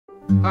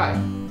Hi,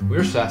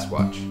 we're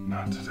Sasquatch.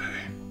 Not today.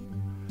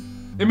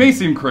 It may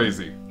seem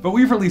crazy, but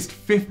we've released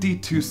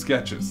 52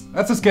 sketches.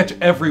 That's a sketch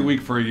every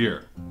week for a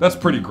year. That's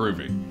pretty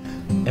groovy.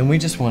 And we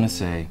just want to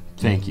say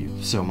thank you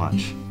so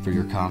much for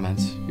your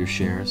comments, your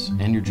shares,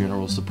 and your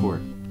general support,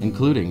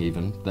 including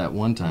even that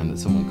one time that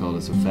someone called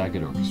us a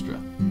faggot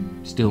orchestra.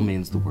 Still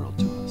means the world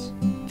to us.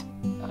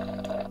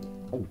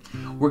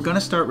 We're gonna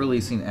start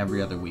releasing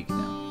every other week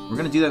now. We're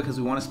gonna do that because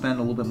we want to spend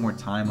a little bit more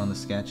time on the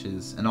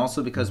sketches, and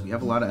also because we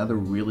have a lot of other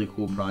really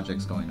cool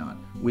projects going on,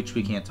 which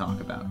we can't talk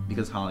about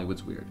because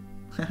Hollywood's weird.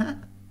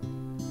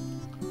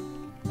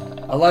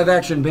 A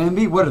live-action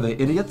Bambi? What are they,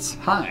 idiots?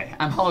 Hi,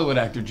 I'm Hollywood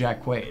actor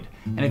Jack Quaid,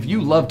 and if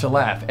you love to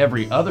laugh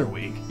every other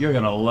week, you're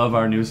gonna love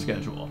our new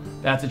schedule.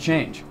 That's a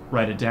change.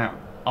 Write it down.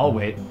 I'll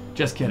wait.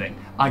 Just kidding.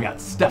 I got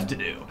stuff to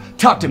do.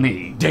 Talk to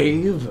me,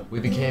 Dave. We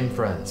became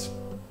friends,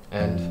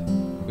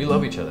 and we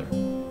love each other.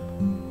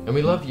 And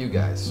we love you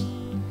guys.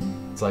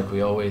 It's like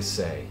we always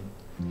say,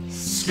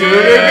 Scarlett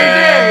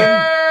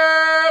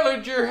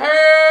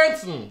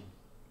Johansson!